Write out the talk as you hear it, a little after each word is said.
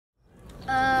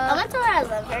I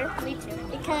love her. Me too.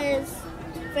 Because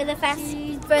for the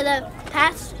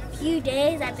past few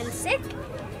days I've been sick,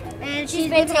 and she's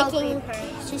been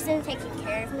taking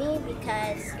care of me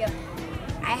because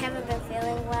I haven't been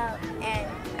feeling well, and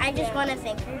I just want to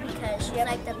thank her because she's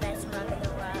like the best mom in the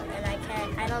world, and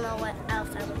I don't know what else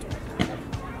I would do without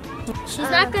her. She's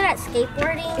not good at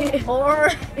skateboarding or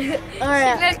she's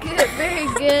not very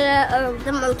good at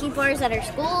the monkey bars at her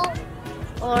school,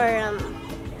 or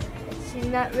she's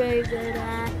not very good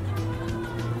at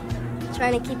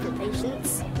trying to keep her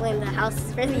patience when the house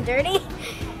is really dirty.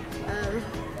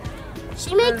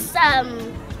 She makes a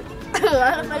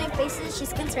lot of funny faces. She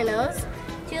spins her nose.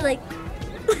 She like,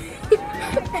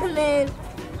 and then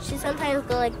she sometimes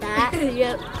go like that.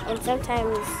 Yep. And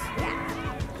sometimes,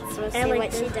 so we'll see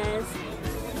what she does.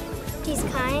 She's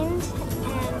kind,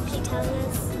 and she tells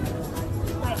us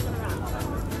right from wrong.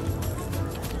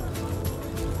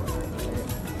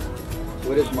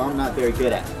 What is Mom not very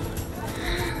good at?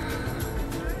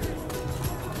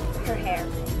 Her hair.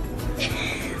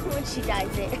 When she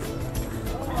dyes it.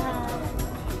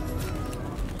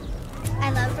 I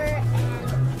love her,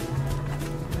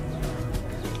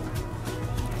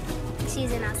 and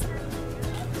she's an awesome lady.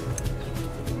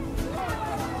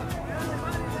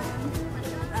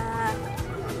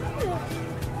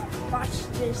 Watch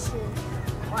this.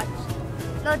 Watch.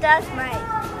 No, that's mine.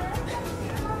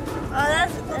 Oh,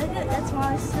 that's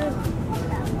Mom's too.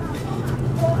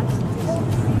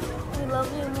 We love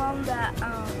you, Mom. That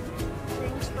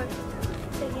thanks for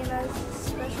taking us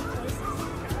special places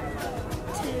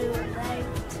to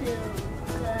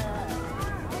the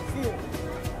zoo.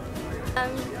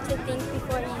 To think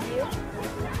before you do.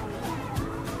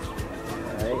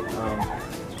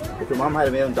 Alright, if your mom had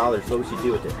 $1 million, what would she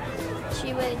do with it? She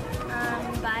would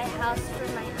buy a house for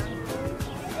my uncle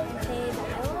and pay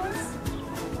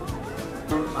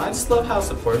bills. I just love how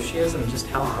supportive she is and just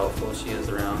how helpful she is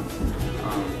around.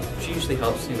 She usually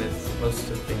helps me with most of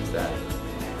the things that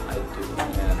I do,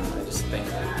 and I just thank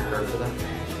her for that.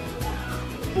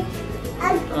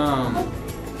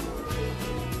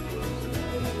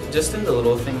 Just in the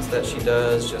little things that she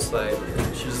does, just like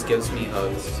she just gives me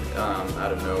hugs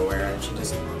out of nowhere, and she's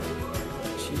just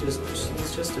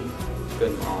a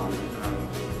good mom. I'm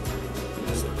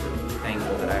just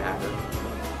thankful that I have her.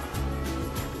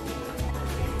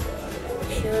 If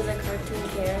she was a cartoon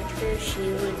character,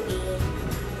 she would be,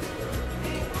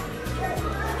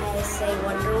 I say,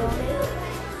 Wonder Woman.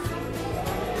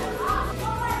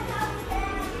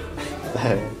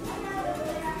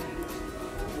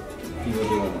 You will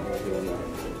do one.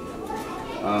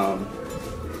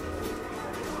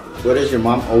 What does your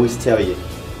mom always tell you?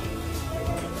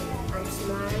 I'm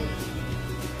smart.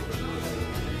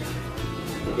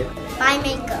 Yeah. Buy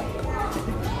makeup.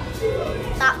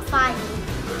 Stop fighting.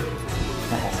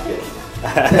 That's good. I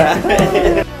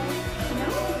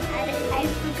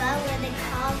forgot what they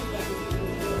called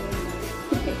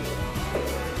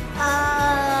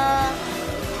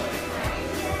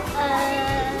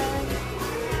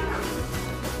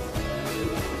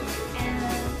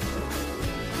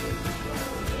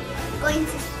going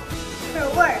to for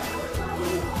work.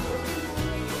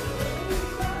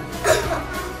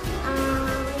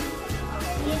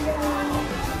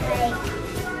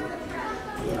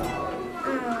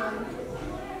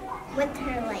 With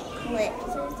her like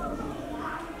lips or something.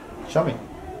 Show me.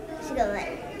 She go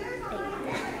like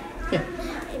that.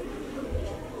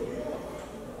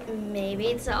 Maybe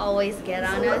it's to always get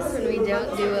on us when we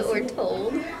don't do what we're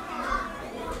told.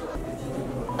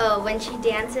 Oh, when she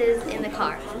dances in the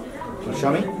car.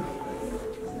 Show me.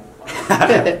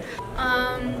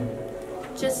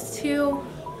 Just to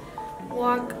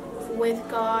walk with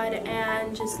God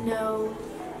and just know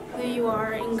who you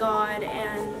are in God,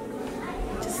 and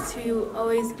just to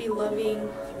always be loving.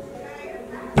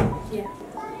 Yeah.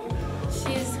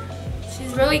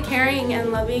 She's really caring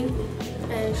and loving,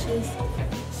 and she's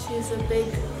a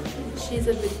big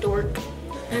dork,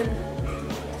 and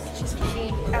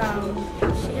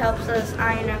she helps us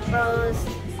iron our clothes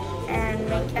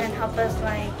and help us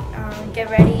like get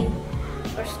ready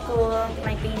for school,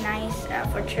 like be nice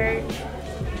for church.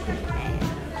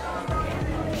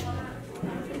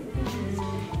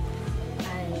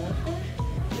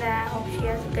 And I hope she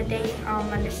has a good day on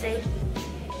Mother's Day.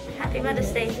 Happy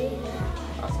Mother's Day.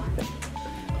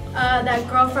 that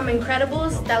girl from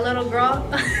Incredibles, that little girl.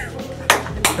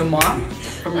 The mom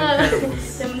from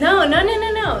Incredibles. No.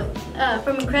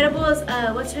 From Incredibles,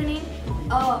 what's her name?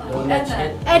 The one that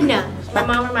shit? Edna. My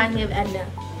mom reminds me of Edna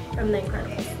from The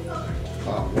Incredibles.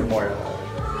 One more.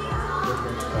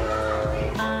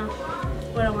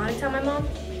 What I want to tell my mom,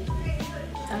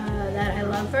 that I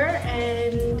love her,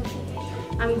 and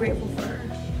I'm grateful for her.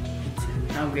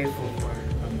 I'm grateful for her.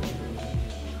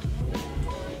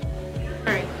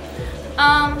 Alright.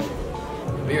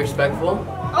 Be respectful.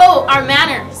 Oh, our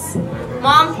manners.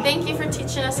 Mom, thank you for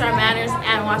teaching us our manners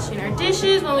and washing our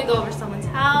dishes when we go over someone's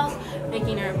house,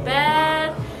 making our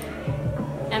bed,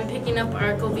 and picking up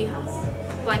our cobijas,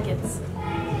 blankets.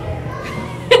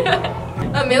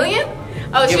 $1 million?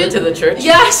 Oh, Give it to the church?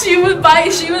 Yeah, she would buy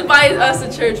us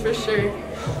a church for sure.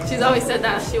 She's always said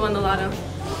that she won the lotto.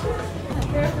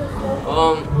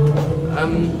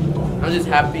 I'm just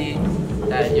happy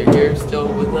that you're here still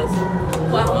with us.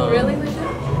 Wow, really?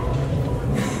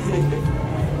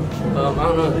 I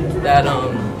don't know that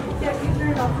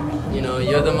you know,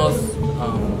 you're the most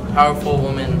powerful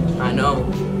woman I know,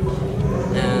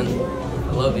 and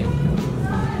I love you.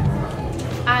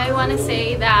 I want to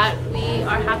say that we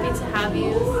are happy to have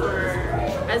you for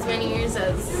as many years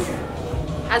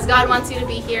as God wants you to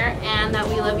be here, and that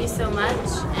we love you so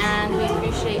much, and we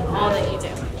appreciate all that you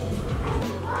do.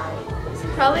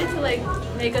 Probably to like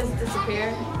make us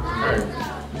disappear.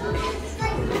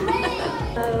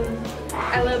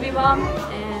 I love you, Mom,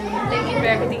 and thank you for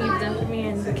everything you've done for me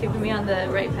and for keeping me on the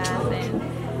right path, and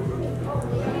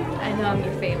I know I'm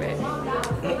your favorite.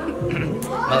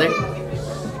 Mother,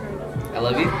 I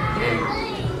love you. And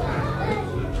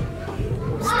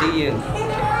see you.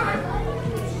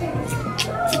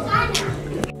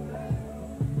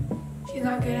 She's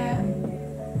not good at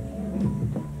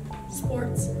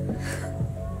sports.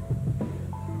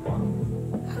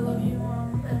 I love you,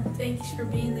 Mom, and thanks for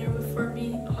being there for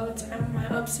me all the time, my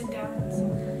ups and downs.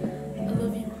 I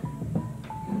love you, Mom.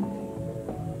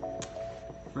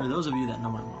 For those of you that know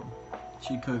my mom,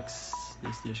 she cooks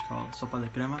this dish called sopa de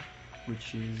crema,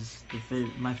 which is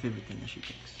my favorite thing that she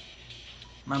cooks.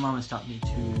 My mom has taught me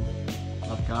to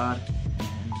love God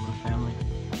and love family,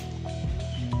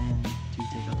 and to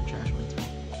take out the trash when it's full.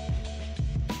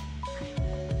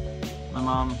 My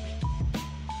mom,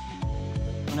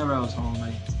 whenever I was home,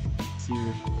 I'd see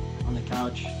her on the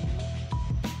couch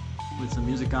with some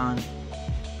music on,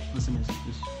 listening to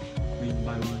just reading the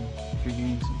Bible and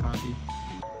drinking some coffee,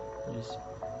 and just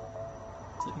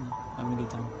sitting there, having a good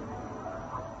time.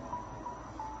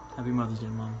 Happy Mother's Day,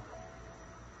 Mom.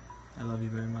 I love you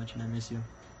very much and I miss you.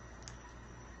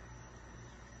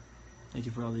 Thank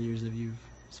you for all the years that you've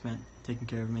spent taking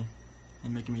care of me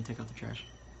and making me take out the trash.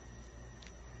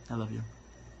 I love you.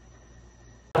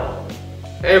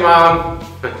 Hey Mom,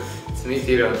 it's me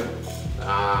Tito.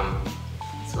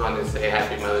 Just wanted to say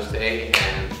Happy Mother's Day,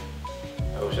 and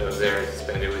I wish I was there to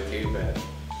spend it with you, but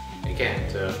I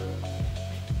can't, so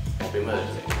Happy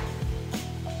Mother's Day.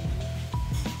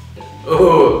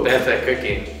 Ooh, that's that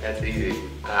cooking, that's easy.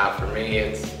 For me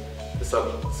it's the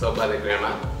sopa de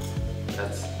crema.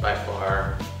 That's by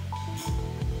far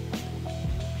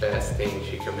the best thing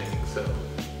she can make, so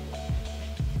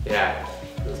yeah,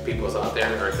 those people out there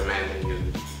recommend that you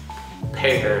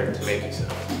pay her to make you some,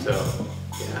 so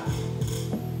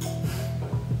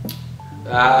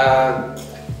yeah.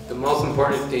 The most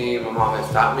important thing my mom has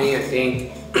taught me, I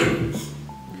think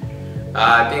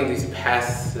these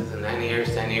past 10 years,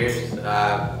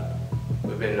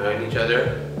 we've been knowing each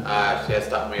other. She has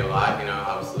taught me a lot, you know,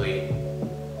 obviously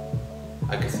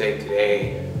I could say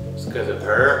today it's because of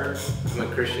her. I'm a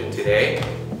Christian today,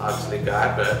 obviously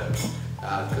God, but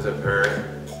because of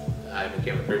her I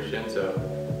became a Christian, so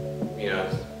you know,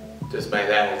 just by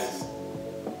that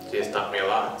she has taught me a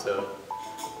lot, so,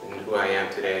 and who I am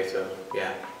today, so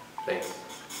yeah, thanks.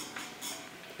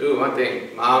 Ooh, one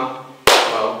thing, Mom,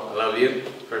 well, I love you,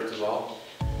 first of all,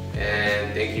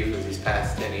 and thank you for these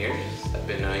past 10 years I've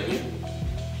been knowing you.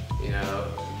 You know,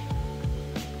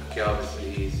 I can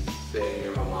obviously say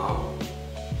you're my mom.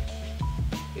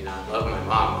 You know, I love my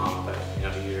mom, but you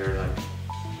know, you're like,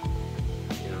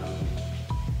 you know,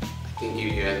 I think you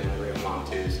as my real mom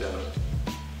too, so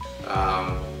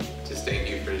just thank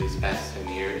you for these past 10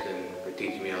 years and for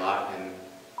teaching me a lot, and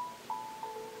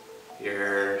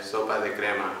your sopa de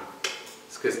crema,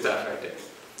 it's good stuff right there.